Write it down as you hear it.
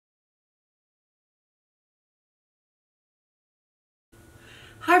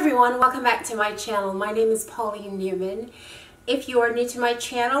Hi everyone, welcome back to my channel. My name is Pauline Newman. If you are new to my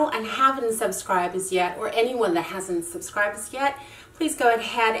channel and haven't subscribed as yet, or anyone that hasn't subscribed as yet, please go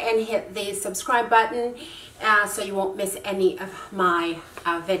ahead and hit the subscribe button so you won't miss any of my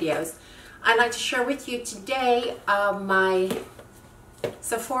videos. I'd like to share with you today my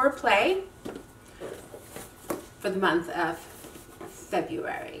Sephora play for the month of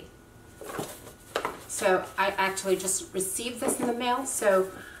February. So I actually just received this in the mail, so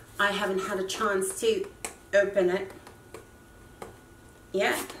I haven't had a chance to open it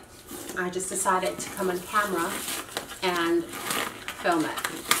yet. I just decided to come on camera and film it.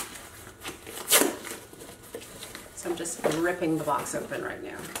 So I'm just ripping the box open right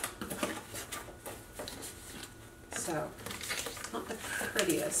now. So it's not the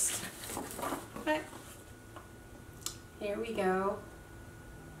prettiest, but here we go.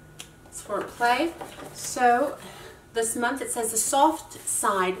 For play. So this month it says the soft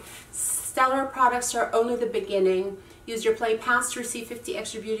side stellar products are only the beginning. Use your play pass to receive 50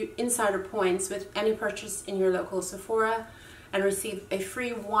 extra beauty insider points with any purchase in your local Sephora and receive a free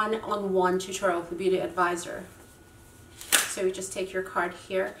one-on-one tutorial with the beauty advisor. So you just take your card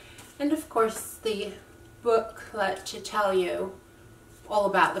here and of course the booklet to tell you all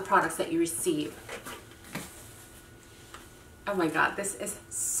about the products that you receive. Oh my god, this is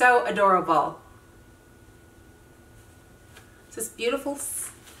so adorable. It's this beautiful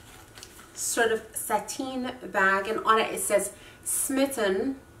sort of sateen bag, and on it it says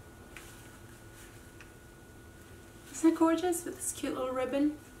Smitten. Isn't that gorgeous with this cute little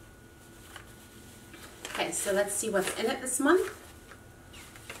ribbon? Okay, so let's see what's in it this month.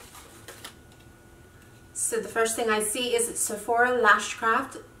 So the first thing I see is Sephora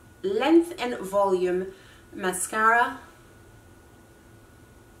Lashcraft Length and Volume Mascara.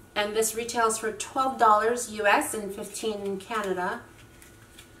 And this retails for $12 US and $15 in Canada.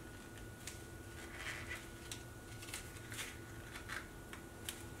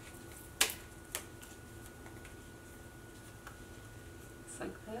 It's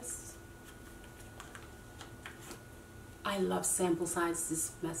like this. I love sample size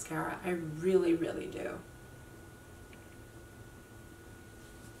this mascara. I really, really do.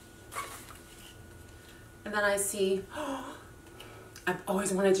 And then I see, I've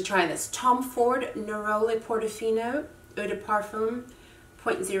always wanted to try this. Tom Ford Neroli Portofino Eau de Parfum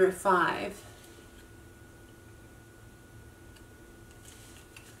 0.05.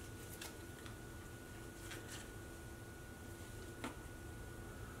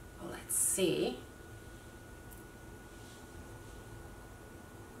 Well, let's see.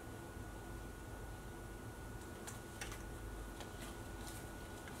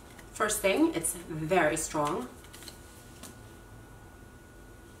 First thing, it's very strong.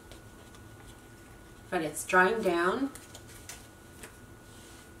 But it's drying down.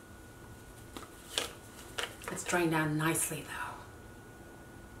 It's drying down nicely though.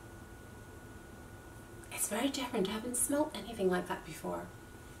 It's very different. I haven't smelled anything like that before.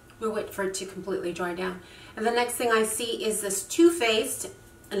 We'll wait for it to completely dry down. And the next thing I see is this Too Faced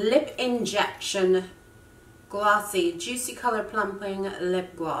Lip Injection Glossy Juicy Color Plumping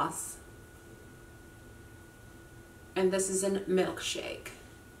Lip Gloss. And this is in Milkshake.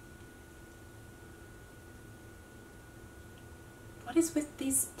 What is with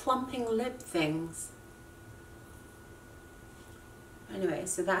these plumping lip things? Anyway,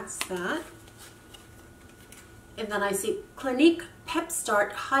 so that's that. And then I see Clinique Pep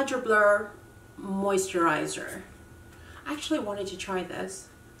Start Hydro Blur Moisturizer. I actually wanted to try this.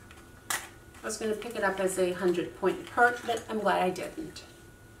 I was going to pick it up as a 100-point perk, but I'm glad I didn't.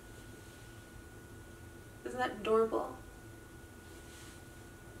 Isn't that adorable?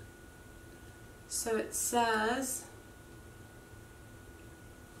 So it says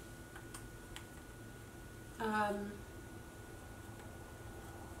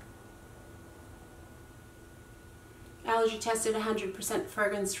allergy tested 100%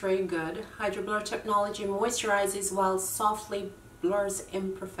 fragrance free, good. Hydro Blur technology moisturizes while softly blurs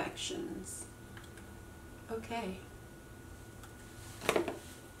imperfections. Okay.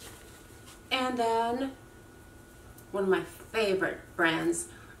 And then one of my favorite brands,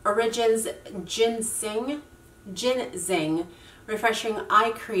 Origins Ginseng Refreshing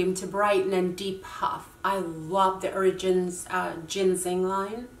Eye Cream to Brighten and Depuff. I love the Origins Ginseng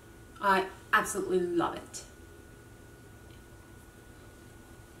line. I absolutely love it.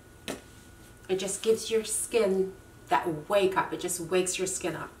 It just gives your skin that wake up. It just wakes your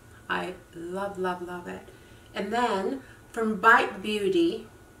skin up. I love, love, love it. And then from Bite Beauty,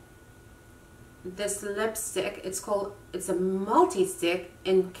 this lipstick, it's a multi-stick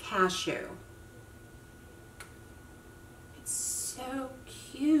in cashew. It's so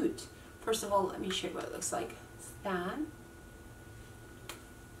cute. cute. First of all, let me show you what it looks like. It's that.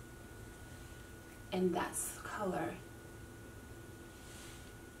 And that's the color.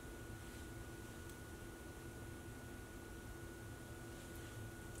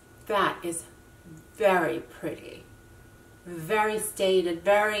 That is very pretty. Very stated,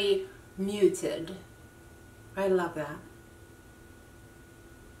 very muted. I love that.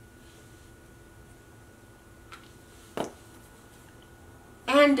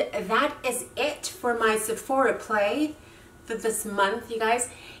 And that is it for my Sephora play for this month, you guys.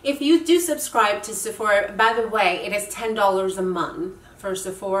 If you do subscribe to Sephora, by the way, it is $10 a month for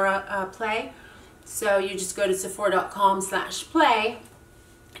Sephora play. So you just go to sephora.com/play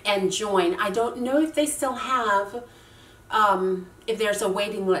and join. I don't know if they still have, if there's a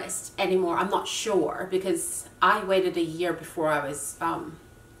waiting list anymore. I'm not sure, because I waited a year before I was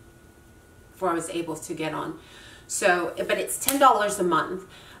able to get on. So, but it's $10 a month.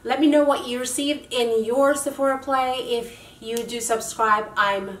 Let me know what you received in your Sephora play. If you do subscribe,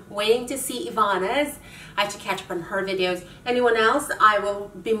 I'm waiting to see Ivana's. I have to catch up on her videos. Anyone else, I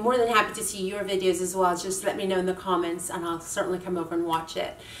will be more than happy to see your videos as well. Just let me know in the comments and I'll certainly come over and watch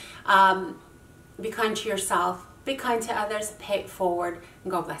it. Be kind to yourself, be kind to others, pay it forward,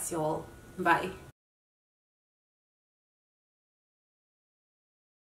 and God bless you all. Bye.